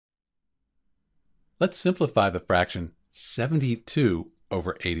Let's simplify the fraction 72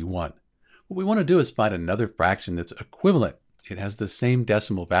 over 81. What we want to do is find another fraction that's equivalent. It has the same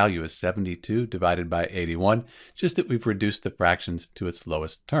decimal value as 72 divided by 81, just that we've reduced the fractions to its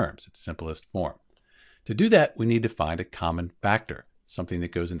lowest terms, its simplest form. To do that, we need to find a common factor, something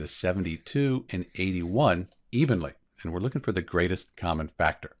that goes into 72 and 81 evenly, and we're looking for the greatest common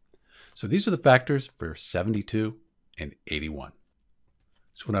factor. So these are the factors for 72 and 81.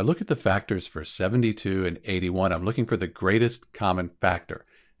 So when I look at the factors for 72 and 81, I'm looking for the greatest common factor,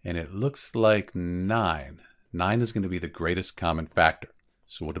 and it looks like 9. 9 is going to be the greatest common factor.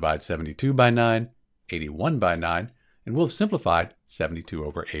 So we'll divide 72 by 9, 81 by 9, and we'll have simplified 72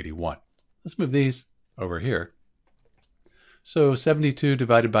 over 81. Let's move these over here. So 72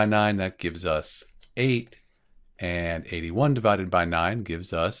 divided by 9, that gives us 8, and 81 divided by 9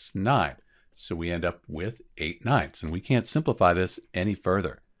 gives us 9. So we end up with 8/9, and we can't simplify this any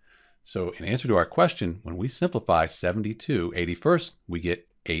further. So in answer to our question, when we simplify 72 81st, we get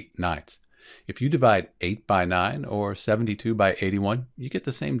 8/9. If you divide 8 by 9 or 72 by 81, you get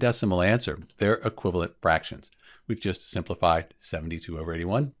the same decimal answer. They're equivalent fractions. We've just simplified 72 over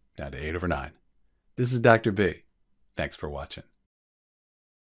 81 down to 8 over 9. This is Dr. B. Thanks for watching.